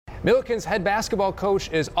Milliken's head basketball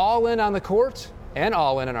coach is all in on the court and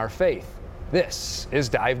all in on our faith. This is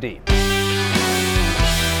Dive Deep.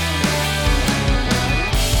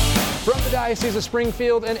 From the Diocese of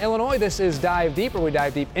Springfield in Illinois, this is Dive Deep, where we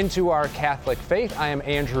dive deep into our Catholic faith. I am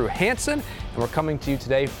Andrew Hansen, and we're coming to you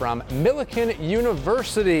today from Milliken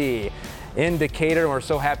University in Decatur. We're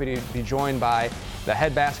so happy to be joined by the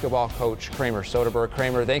head basketball coach, Kramer Soderberg.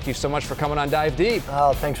 Kramer, thank you so much for coming on Dive Deep.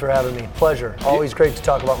 Oh, thanks for having me. Pleasure. Always great to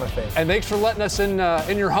talk about my faith. And thanks for letting us in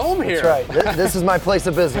your home here. That's right. This is my place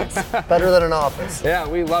of business. Better than an office. Yeah,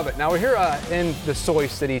 we love it. Now we're here in the Soy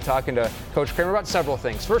City talking to Coach Kramer about several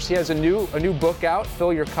things. First, he has a new book out,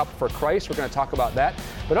 Fill Your Cup for Christ. We're going to talk about that,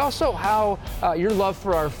 but also how your love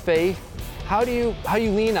for our faith. How do you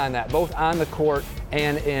lean on that, both on the court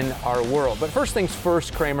and in our world? But first things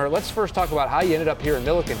first, Kramer, let's first talk about how you ended up here in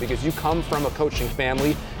Milliken, because you come from a coaching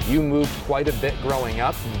family. You moved quite a bit growing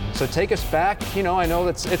up. So take us back. I know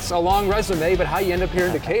it's a long resume, but how you end up here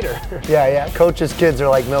in Decatur? Yeah. Coaches' kids are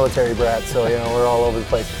like military brats, so we're all over the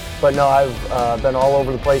place. But no, I've been all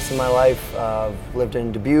over the place in my life. Lived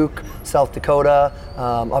in Dubuque, South Dakota,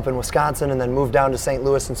 up in Wisconsin, and then moved down to St.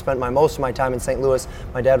 Louis and spent most of my time in St. Louis.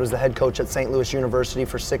 My dad was the head coach at St. Louis University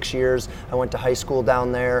for 6 years. I went to high school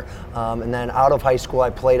down there, and then out of high school I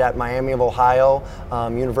played at Miami of Ohio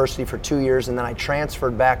University for 2 years, and then I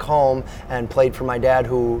transferred back home and played for my dad,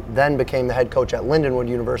 who then became the head coach at Lindenwood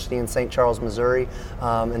University in St. Charles, Missouri.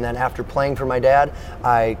 And then after playing for my dad,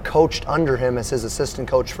 I coached under him as his assistant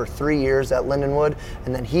coach for 3 years at Lindenwood,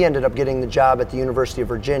 and then he ended up getting the job at the University of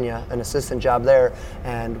Virginia, an assistant job there.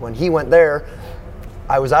 And when he went there,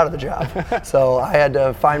 I was out of the job. So I had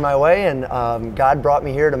to find my way, and God brought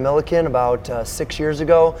me here to Milliken about 6 years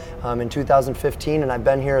ago in 2015, and I've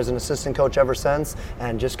been here as an assistant coach ever since,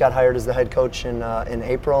 and just got hired as the head coach in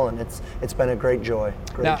April, and it's been a great joy.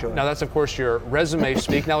 Now that's of course your resume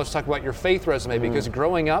speak. Now let's talk about your faith resume, because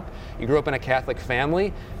growing up, you grew up in a Catholic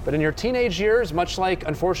family, but in your teenage years, much like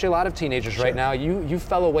unfortunately a lot of teenagers right now, you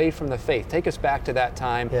fell away from the faith. Take us back to that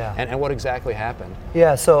time and what exactly happened.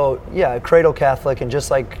 Cradle Catholic, and just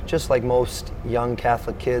like most young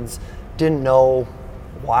Catholic kids, didn't know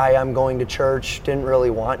why I'm going to church, didn't really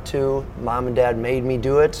want to. Mom and Dad made me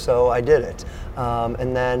do it, so I did it.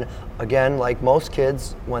 And then again, like most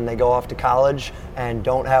kids, when they go off to college and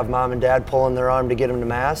don't have Mom and Dad pulling their arm to get them to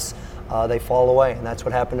Mass, they fall away, and that's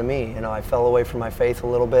what happened to me. I fell away from my faith a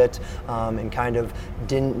little bit, and kind of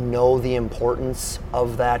didn't know the importance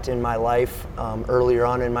of that in my life earlier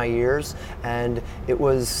on in my years, and it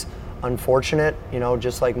was unfortunate,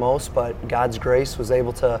 just like most, but God's grace was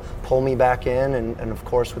able to pull me back in, and of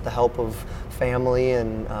course with the help of family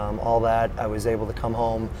and all that, I was able to come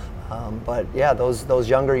home. But yeah, those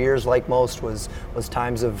younger years, like most, was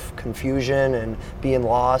times of confusion and being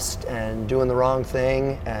lost and doing the wrong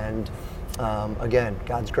thing, and again,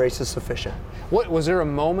 God's grace is sufficient. What was there a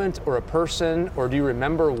moment or a person, or do you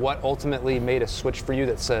remember what ultimately made a switch for you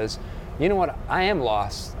that says, you know what, I am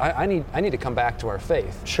lost. I need to come back to our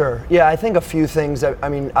faith? Sure. Yeah, I think a few things.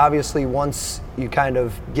 Obviously, once you kind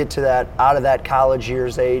of get to out of that college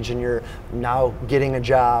years age, and you're now getting a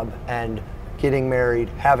job and getting married,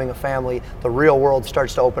 having a family, the real world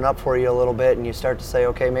starts to open up for you a little bit, and you start to say,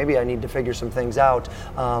 okay, maybe I need to figure some things out.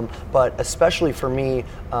 But especially for me,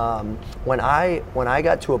 when I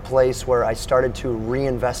got to a place where I started to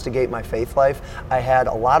reinvestigate my faith life, I had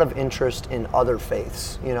a lot of interest in other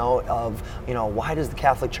faiths, why does the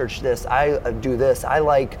Catholic Church this? I do this. I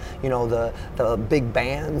like, the big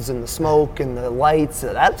bands and the smoke and the lights.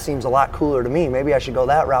 That seems a lot cooler to me. Maybe I should go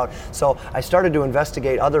that route. So I started to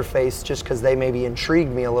investigate other faiths just because they maybe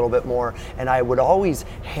intrigued me a little bit more, and I would always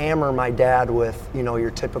hammer my dad with,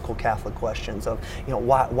 your typical Catholic questions of,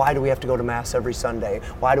 why do we have to go to Mass every Sunday?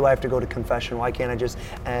 Why do I have to go to confession? Why can't I just?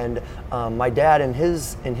 And my dad, in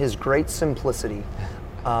his great simplicity,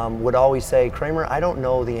 would always say, Kramer, I don't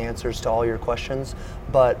know the answers to all your questions,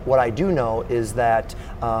 but what I do know is that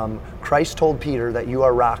Christ told Peter that you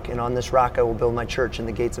are rock, and on this rock I will build my church, and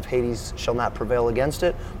the gates of Hades shall not prevail against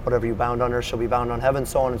it. Whatever you bound on earth shall be bound on heaven,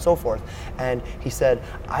 so on and so forth. And he said,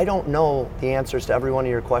 I don't know the answers to every one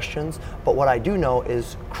of your questions, but what I do know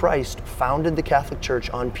is Christ founded the Catholic Church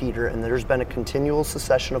on Peter, and there's been a continual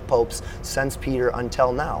succession of popes since Peter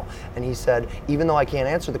until now. And he said, even though I can't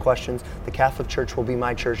answer the questions, the Catholic Church will be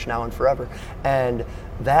my church now and forever. And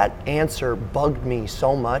that answer bugged me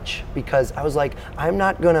so much, because I was like, I'm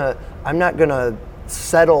not gonna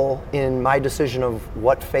settle in my decision of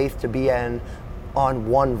what faith to be in on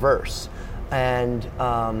one verse. And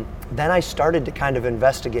then I started to kind of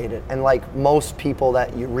investigate it. And like most people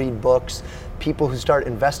that you read books, people who start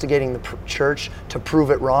investigating the church to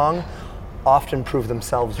prove it wrong often prove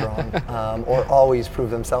themselves wrong, or always prove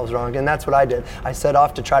themselves wrong. And that's what I did. I set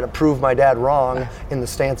off to try to prove my dad wrong in the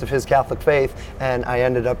stance of his Catholic faith, and I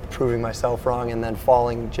ended up proving myself wrong and then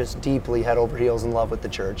falling just deeply head over heels in love with the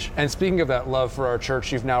church. And speaking of that love for our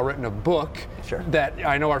church, you've now written a book that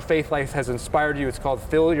I know our faith life has inspired you. It's called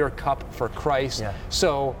Fill Your Cup for Christ. Yeah.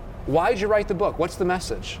 So why did you write the book? What's the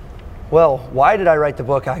message? Well, why did I write the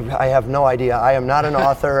book? I have no idea. I am not an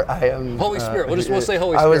author. I am Holy Spirit. We'll say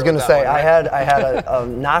Holy Spirit. I was going to say, one, right? I had a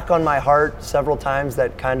knock on my heart several times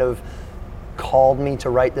that kind of called me to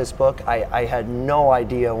write this book. I had no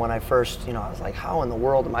idea when I first, I was like, how in the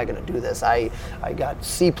world am I going to do this? I got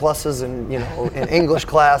C pluses in English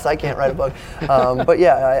class. I can't write a book. But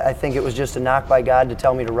yeah, I think it was just a knock by God to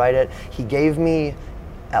tell me to write it. He gave me,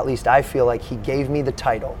 at least I feel like he gave me the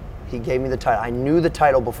title. He gave me the title. I knew the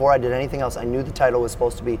title before I did anything else. I knew the title was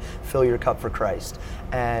supposed to be Fill Your Cup for Christ.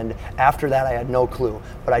 And after that, I had no clue.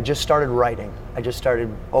 But I just started writing. I just started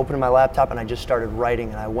opening my laptop and I just started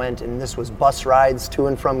writing. And I went, and this was bus rides to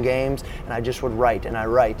and from games, and I just would write and I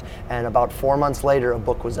write. And about 4 months later, a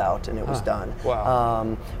book was out and it was done.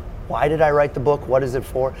 Wow. Why did I write the book? What is it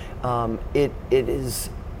for? It is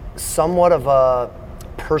somewhat of a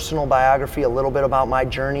personal biography, a little bit about my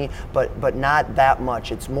journey, but not that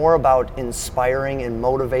much. It's more about inspiring and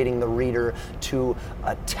motivating the reader to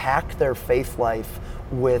attack their faith life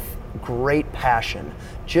with great passion,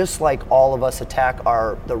 just like all of us attack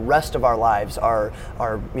the rest of our lives, our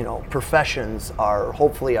professions,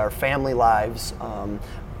 hopefully our family lives.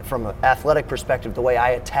 From an athletic perspective, the way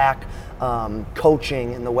I attack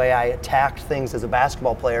coaching and the way I attack things as a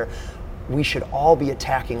basketball player, we should all be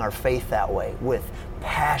attacking our faith that way, with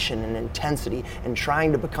passion and intensity and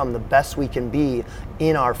trying to become the best we can be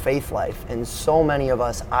in our faith life. And so many of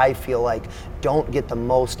us, I feel like, don't get the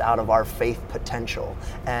most out of our faith potential.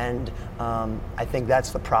 And I think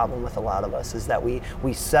that's the problem with a lot of us, is that we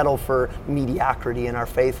settle for mediocrity in our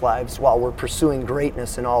faith lives while we're pursuing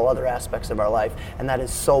greatness in all other aspects of our life. And that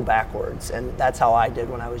is so backwards. And that's how I did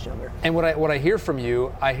when I was younger. And what I hear from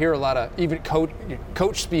you, I hear a lot of even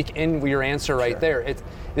coach speak in your answer right there.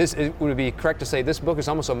 It would be correct to say this book is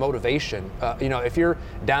almost a motivation. If you're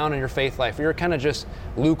down in your faith life, or you're kind of just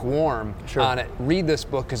lukewarm on it, read this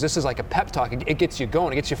book, because this is like a pep talk. It gets you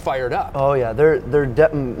going. It gets you fired up. Oh yeah,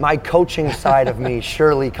 my coaching side of me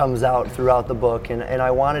surely comes out throughout the book, and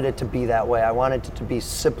I wanted it to be that way. I wanted it to be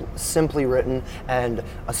simply written, and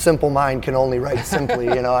a simple mind can only write simply.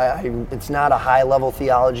 It's not a high-level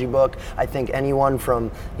theology book. I think anyone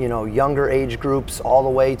from younger age groups all the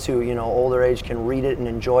way to older age can read it and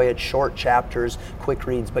enjoy it. Short chapters, quick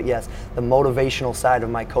reads. But yes, the motivational side of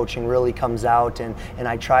my coaching really comes out, and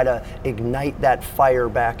I try to ignite that fire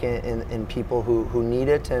back in people who need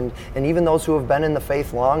it, and even those who have been in the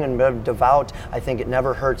faith long and been devout. I think it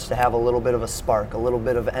never hurts to have a little bit of a spark, a little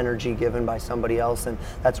bit of energy given by somebody else, and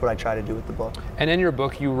that's what I try to do with the book. And in your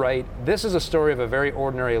book you write, "This is a story of a very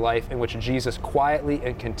ordinary life in which Jesus quietly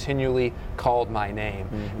and continually called my name."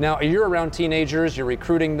 Mm-hmm. Now, you're around teenagers, you're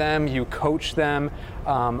recruiting them, you coach them.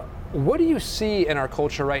 What do you see in our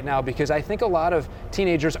culture right now? Because I think a lot of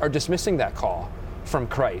teenagers are dismissing that call from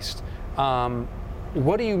Christ.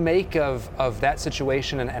 What do you make of that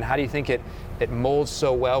situation, and how do you think it molds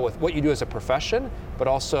so well with what you do as a profession, but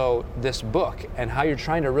also this book, and how you're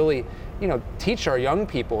trying to really teach our young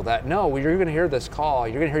people that, no, you're going to hear this call,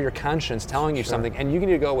 you're going to hear your conscience telling you something, and you need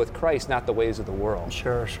to go with Christ, not the ways of the world.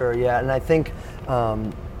 Sure, yeah. And I think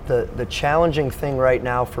the challenging thing right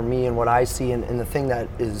now for me, and what I see, and the thing that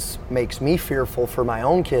makes me fearful for my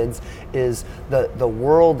own kids, is the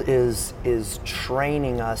world is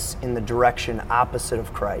training us in the direction opposite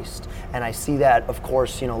of Christ. And I see that, of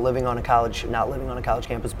course, not living on a college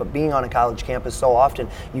campus, but being on a college campus so often,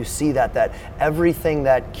 you see that everything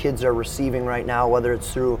that kids are receiving right now, whether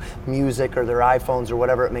it's through music or their iPhones or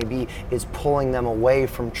whatever it may be, is pulling them away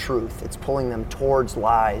from truth. It's pulling them towards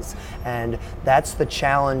lies. And that's the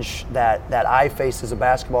challenge that I face as a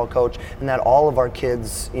basketball coach, and that all of our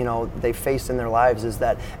kids, they face in their lives, is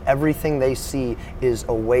that everything they see is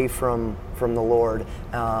away from the Lord.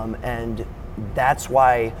 And that's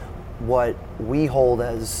why what we hold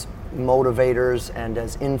as motivators and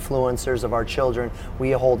as influencers of our children,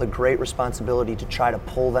 we hold a great responsibility to try to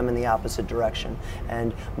pull them in the opposite direction.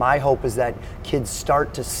 And my hope is that kids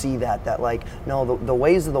start to see that no, the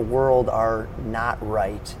ways of the world are not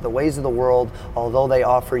right. The ways of the world, although they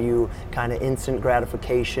offer you kind of instant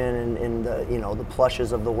gratification and the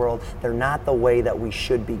plushes of the world, they're not the way that we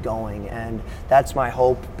should be going. And that's my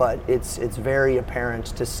hope, but it's very apparent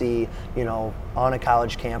to see, on a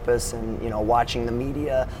college campus and, watching the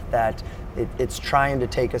media, that that it's trying to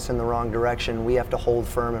take us in the wrong direction. We have to hold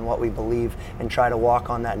firm in what we believe and try to walk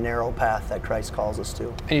on that narrow path that Christ calls us to.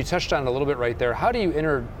 And you touched on it a little bit right there. How do you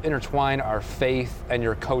intertwine our faith and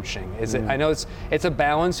your coaching? Is it? I know it's a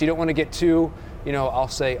balance. You don't want to get too, I'll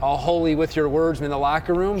say all holy with your words in the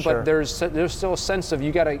locker room, Sure. but there's still a sense of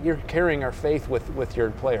you're carrying our faith with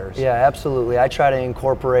your players. Yeah, absolutely. I try to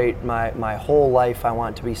incorporate my whole life. I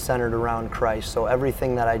want to be centered around Christ. So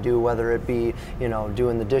everything that I do, whether it be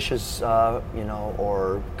doing the dishes,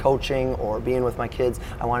 or coaching or being with my kids,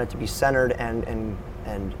 I want it to be centered and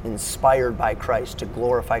inspired by Christ, to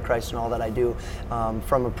glorify Christ in all that I do.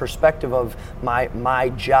 From a perspective of my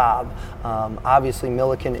job, obviously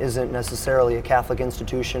Millikin isn't necessarily a Catholic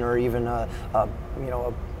institution or even a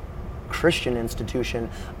Christian institution,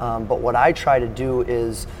 but what I try to do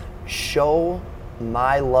is show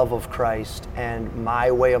my love of Christ and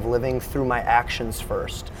my way of living through my actions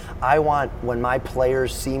first. I want, when my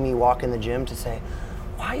players see me walk in the gym, to say,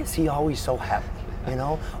 why is he always so happy?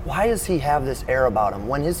 Why does he have this air about him?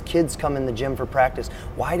 When his kids come in the gym for practice,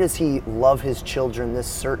 why does he love his children this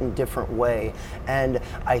certain different way? And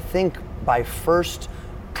I think by first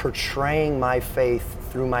portraying my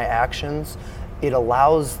faith through my actions, it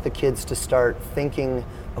allows the kids to start thinking,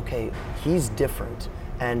 okay, he's different,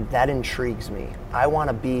 and that intrigues me. I want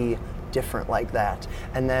to be different like that.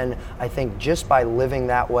 And then I think just by living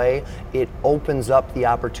that way, it opens up the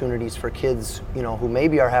opportunities for kids, who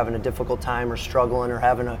maybe are having a difficult time or struggling or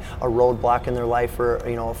having a roadblock in their life or,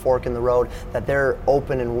 a fork in the road, that they're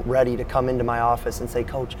open and ready to come into my office and say,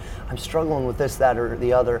 Coach, I'm struggling with this, that, or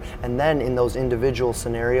the other. And then in those individual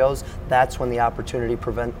scenarios, that's when the opportunity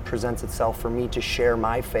presents itself for me to share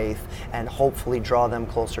my faith and hopefully draw them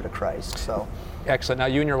closer to Christ. So. Excellent. Now,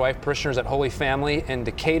 you and your wife, parishioners at Holy Family in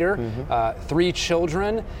Decatur, 3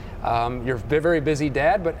 children. You're a very busy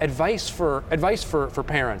dad, but advice for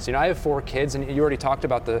parents. I have 4 kids, and you already talked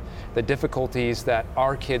about the difficulties that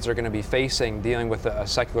our kids are going to be facing dealing with a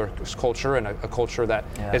secular culture and a culture that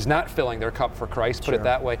is not filling their cup for Christ, put it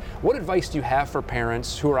that way. What advice do you have for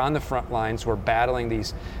parents who are on the front lines, who are battling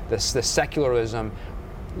the secularism?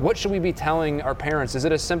 What should we be telling our parents? Is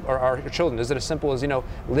it or our children? Is it as simple as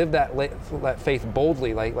live that faith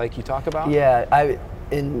boldly, like you talk about? Yeah,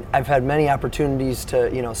 I've had many opportunities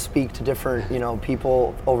to speak to different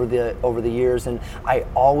people over the years, and I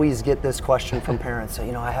always get this question from parents. So,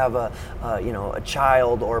 I have a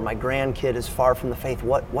child, or my grandkid is far from the faith.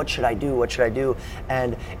 What should I do? What should I do?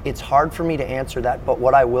 And it's hard for me to answer that. But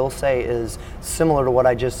what I will say is similar to what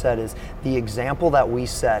I just said: is the example that we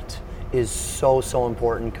set is so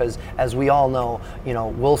important, because as we all know,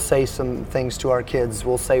 we'll say some things to our kids,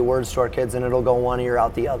 we'll say words to our kids, and it'll go one ear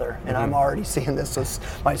out the other. And I'm already seeing this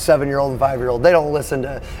with my 7-year-old and 5-year-old. They don't listen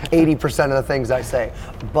to 80% of the things I say,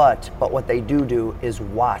 but what they do is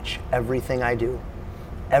watch everything I do.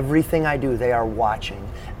 Everything I do, they are watching,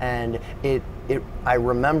 and I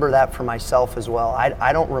remember that for myself as well.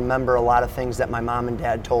 I don't remember a lot of things that my mom and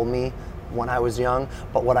dad told me when I was young,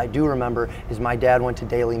 but what I do remember is my dad went to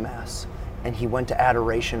daily mass, and he went to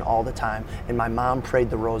adoration all the time, and my mom prayed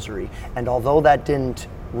the rosary. And although that didn't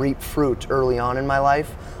reap fruit early on in my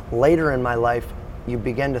life, later in my life, you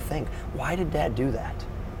begin to think, why did Dad do that?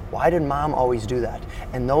 Why did Mom always do that?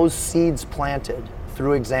 And those seeds planted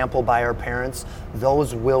through example by our parents,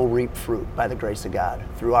 those will reap fruit by the grace of God,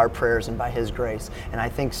 through our prayers and by His grace. And I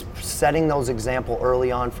think setting those example early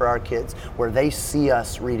on for our kids, where they see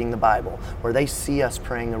us reading the Bible, where they see us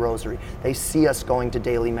praying the rosary, they see us going to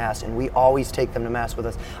daily mass, and we always take them to mass with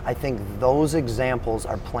us, I think those examples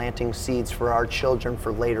are planting seeds for our children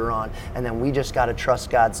for later on. And then we just got to trust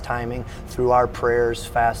God's timing through our prayers,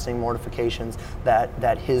 fasting, mortifications,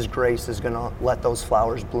 that His grace is going to let those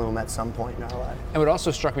flowers bloom at some point in our life. And what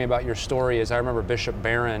also struck me about your story is I remember Bishop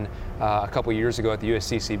Barron a couple years ago at the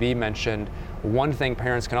USCCB mentioned one thing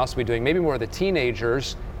parents can also be doing, maybe more of the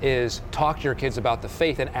teenagers, is talk to your kids about the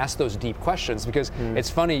faith and ask those deep questions. Because it's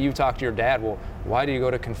funny, you talk to your dad, well, why do you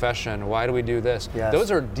go to confession? Why do we do this? Yes.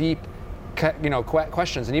 Those are deep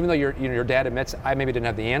questions, and even though your dad admits I maybe didn't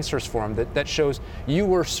have the answers for him, that shows you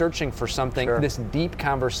were searching for something, Sure. This deep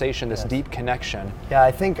conversation, this deep connection. Yeah,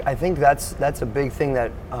 I think that's a big thing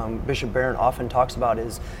that Bishop Barron often talks about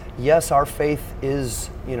is, yes, our faith is,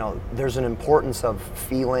 there's an importance of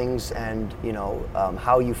feelings and,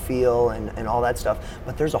 how you feel and all that stuff,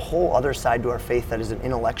 but there's a whole other side to our faith that is an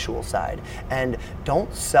intellectual side. And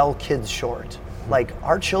don't sell kids short. Like,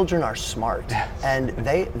 our children are smart, and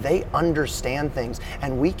they understand things,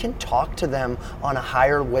 and we can talk to them on a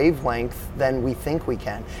higher wavelength than we think we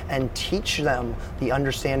can, and teach them the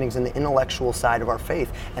understandings and the intellectual side of our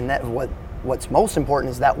faith. And that what's most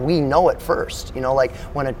important is that we know it first. You know, like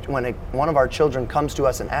when one of our children comes to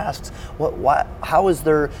us and asks, how is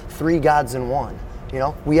there 3 gods in one? You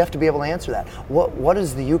know, we have to be able to answer that. What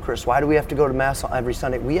is the Eucharist? Why do we have to go to Mass every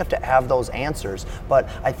Sunday? We have to have those answers. But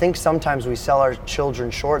I think sometimes we sell our children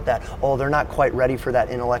short that, oh, they're not quite ready for that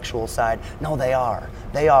intellectual side. No, they are.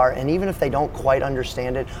 They are. And even if they don't quite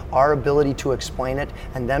understand it, our ability to explain it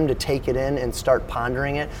and them to take it in and start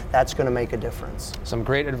pondering it, that's going to make a difference. Some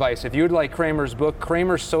great advice. If you would like Kramer's book,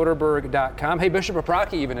 KramerSoderberg.com. Hey, Bishop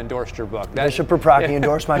Paprocki even endorsed your book. Bishop Paprocki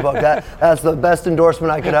endorsed my book. That's the best endorsement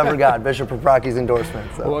I could ever got, Bishop Paprocki's endorsement.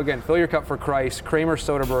 So. Well, again, fill your cup for Christ,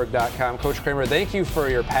 KramerSoderberg.com. Coach Kramer, thank you for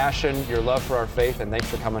your passion, your love for our faith, and thanks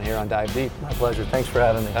for coming here on Dive Deep. My pleasure. Thanks for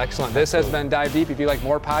having me. Excellent. This has been Dive Deep. If you like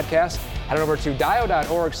more podcasts, head on over to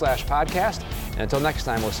dio.org/podcast. And until next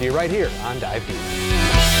time, we'll see you right here on Dive Deep.